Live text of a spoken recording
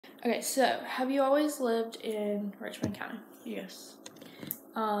Okay, so have you always lived in Richmond County? Yes.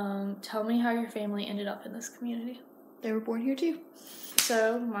 Tell me how your family ended up in this community. They were born here too.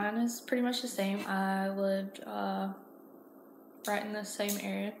 So mine is pretty much the same. I lived right in the same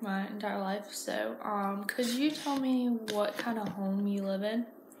area my entire life. So could you tell me what kind of home you live in?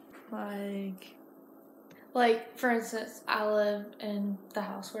 Like, for instance, I live in the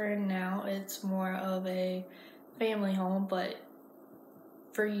house we're in now. It's more of a family home, but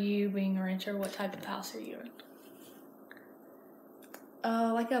for you being a renter, what type of house are you in?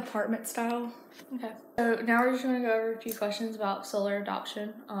 Like an apartment style. Okay. So now we're just going to go over a few questions about solar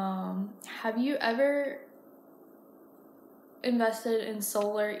adoption. Have you ever invested in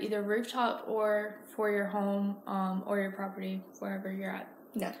solar, either rooftop or for your home or your property, wherever you're at?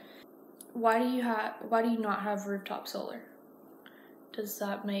 No. Why do you not have rooftop solar? Does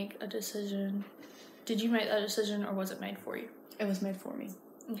that make a decision? Did you make that decision, or was it made for you? It was made for me.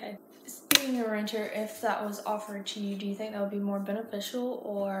 Okay. Being a renter, if that was offered to you, do you think that would be more beneficial,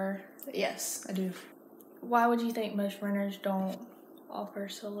 or? Yes, I do. Why would you think most renters don't offer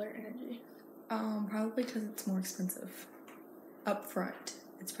solar energy? Probably because it's more expensive. Up front,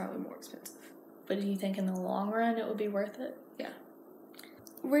 it's probably more expensive. But do you think in the long run it would be worth it? Yeah.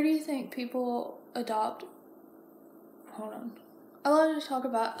 Where do you think people adopt? Hold on. I'd like to talk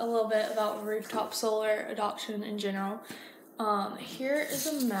about a little bit about rooftop solar adoption in general. Here is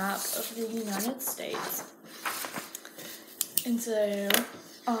a map of the United States. And so,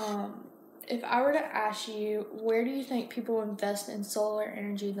 if I were to ask you, where do you think people invest in solar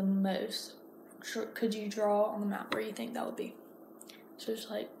energy the most? Could you draw on the map where you think that would be? So just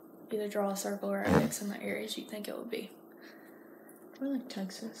like either draw a circle or a X in the areas you think it would be. Probably like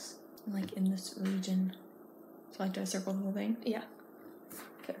Texas, like in this region. So like do I circle the whole thing? Yeah.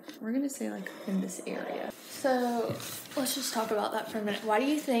 Okay, we're gonna say like in this area. So let's just talk about that for a minute. Why do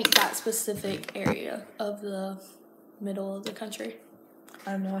you think that specific area of the middle of the country?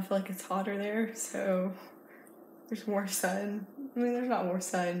 I don't know, I feel like it's hotter there, so there's more sun. I mean, there's not more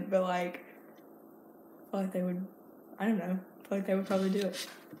sun, but like, I feel like they would, I don't know, I feel like they would probably do it.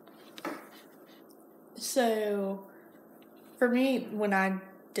 So for me, when I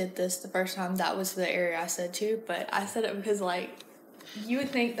did this the first time, that was the area I said too, but I said it because like, you would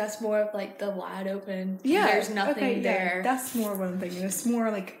think that's more of like the wide open. Yeah. There's nothing there. Yeah, that's more what I'm thinking. It's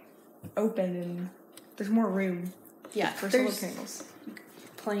more like open and there's more room. Yeah. For solar panels.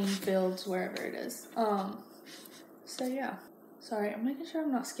 Plain fields, wherever it is. So yeah. Sorry, I'm making sure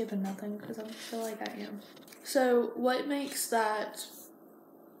I'm not skipping nothing because I feel like I am. So what makes that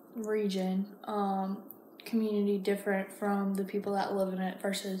region, community different from the people that live in it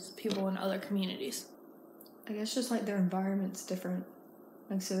versus people in other communities? I guess just like their environment's different.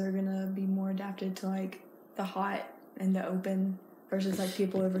 Like, so they're gonna be more adapted to like the hot and the open versus like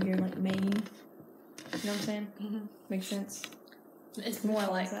people over here in like Maine. You know what I'm saying? Mm-hmm. Makes sense. It's more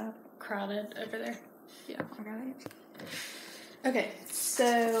like crowded over there. Yeah, I got it. Okay,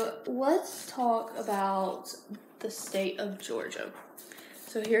 so let's talk about the state of Georgia.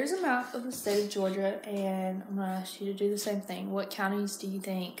 So here's a map of the state of Georgia, and I'm going to ask you to do the same thing. What counties do you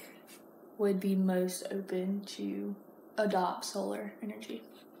think would be most open to adopt solar energy?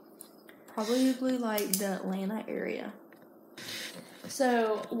 Probably like the Atlanta area.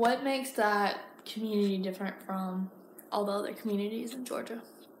 So what makes that community different from all the other communities in Georgia?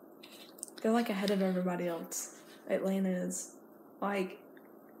 They're like ahead of everybody else. Atlanta is like,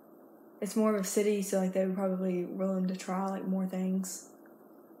 it's more of a city, so like they would probably willing to try like more things.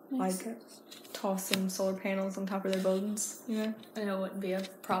 Makes sense. Toss some solar panels on top of their buildings, you know? And it wouldn't be a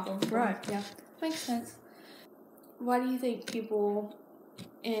problem. Right. Yeah. Makes sense. Why do you think people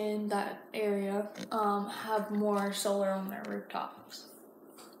in that area have more solar on their rooftops?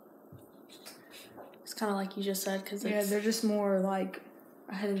 It's kind of like you just said, because yeah, they're just more like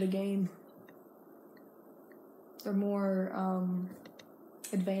ahead of the game. They're more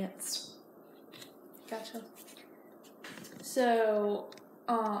advanced. Gotcha. So,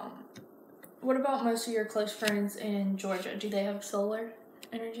 what about most of your close friends in Georgia? Do they have solar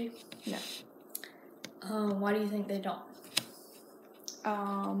energy? No. Why do you think they don't?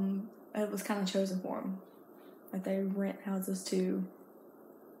 It was kind of chosen for them. Like they rent houses too.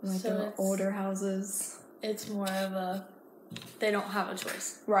 Like So they're older houses. It's more of a, they don't have a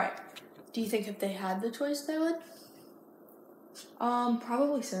choice. Right. Do you think if they had the choice, they would?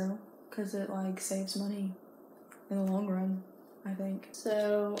 Probably so. Because it like saves money in the long run, I think.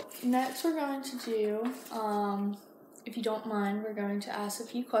 So next we're going to do, if you don't mind, we're going to ask a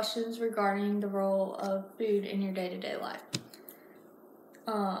few questions regarding the role of food in your day-to-day life.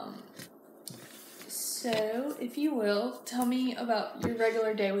 So, if you will, tell me about your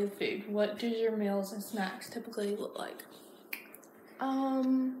regular day with food. What does your meals and snacks typically look like?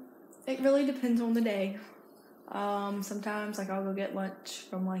 It really depends on the day. Sometimes like I'll go get lunch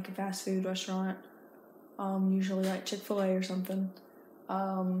from like a fast food restaurant. Usually like Chick-fil-A or something.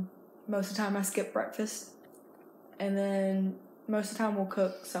 Most of the time I skip breakfast. And then most of the time we'll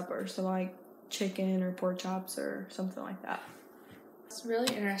cook supper. So like chicken or pork chops or something like that. It's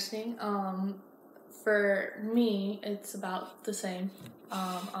really interesting. For me, it's about the same.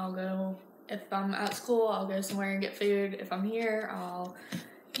 I'll go, if I'm at school, I'll go somewhere and get food. If I'm here, I'll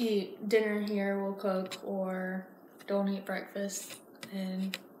eat dinner here, we'll cook, or don't eat breakfast,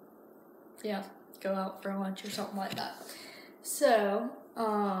 and yeah, go out for lunch or something like that. So,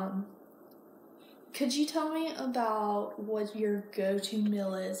 could you tell me about what your go-to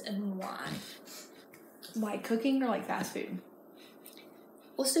meal is and why? Like cooking or like fast food?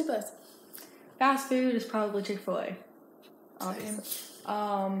 Let's do both. Fast food is probably Chick-fil-A, obviously.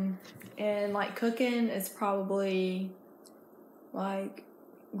 And like cooking is probably like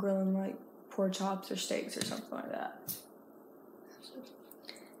grilling like pork chops or steaks or something like that.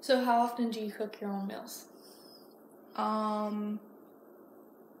 So how often do you cook your own meals?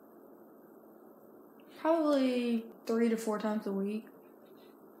 Probably 3 to 4 times a week.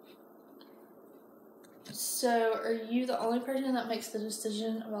 So, are you the only person that makes the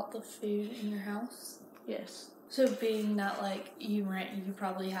decision about the food in your house? Yes. So, being that, like, you rent, you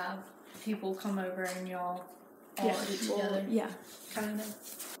probably have people come over and y'all all eat together? Yeah. Kind of.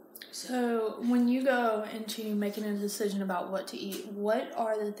 So, when you go into making a decision about what to eat, what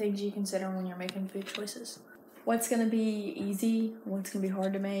are the things you consider when you're making food choices? What's going to be easy, what's going to be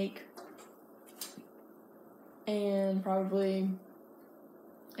hard to make, and probably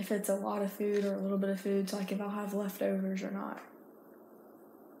if it's a lot of food or a little bit of food, so like if I'll have leftovers or not.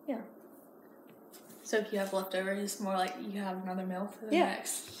 Yeah. So if you have leftovers, it's more like you have another meal for the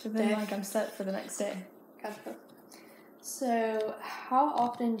next So then day. like I'm set for the next day. Gotcha. So how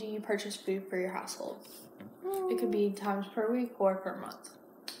often do you purchase food for your household? It could be times per week or per month.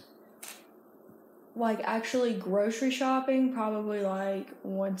 Like actually grocery shopping, probably like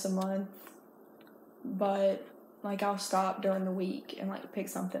once a month. But like I'll stop during the week and like pick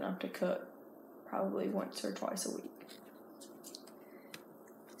something up to cook probably once or twice a week.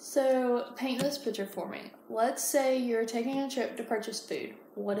 So paint this picture for me. Let's say you're taking a trip to purchase food.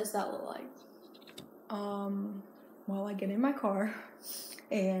 What does that look like? Well, I get in my car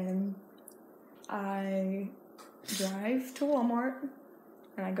and I drive to Walmart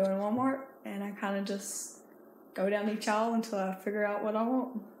and I go in Walmart and I kind of just go down each aisle until I figure out what I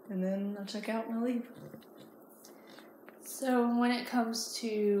want and then I check out and I leave. So when it comes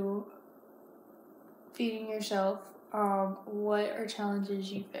to feeding yourself, what are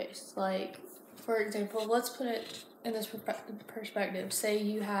challenges you face? Like, for example, let's put it in this perspective. Say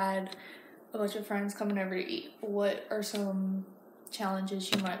you had a bunch of friends coming over to eat. What are some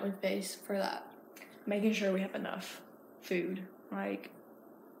challenges you would face for that? Making sure we have enough food. Like,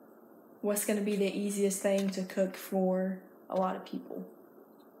 what's going to be the easiest thing to cook for a lot of people?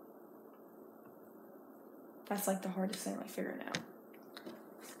 That's like the hardest thing, like figuring out.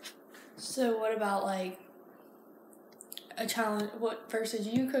 So what about like a challenge? What versus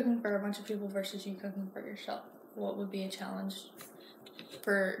you cooking for a bunch of people versus you cooking for yourself? What would be a challenge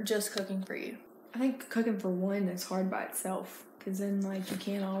for just cooking for you? I think cooking for one is hard by itself because then like you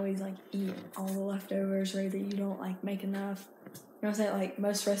can't always like eat all the leftovers or either you don't like make enough. You know what I'm saying? Like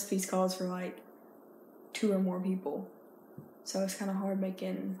most recipes calls for like 2 or more people, so it's kind of hard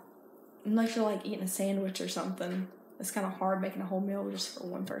making. Unless you're like eating a sandwich or something, it's kind of hard making a whole meal just for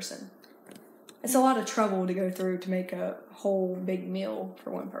one person. It's a lot of trouble to go through to make a whole big meal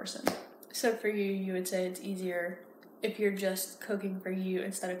for one person. So for you, you would say it's easier if you're just cooking for you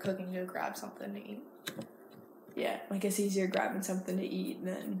instead of cooking to grab something to eat. Yeah, like it's easier grabbing something to eat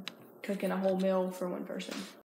than cooking a whole meal for one person.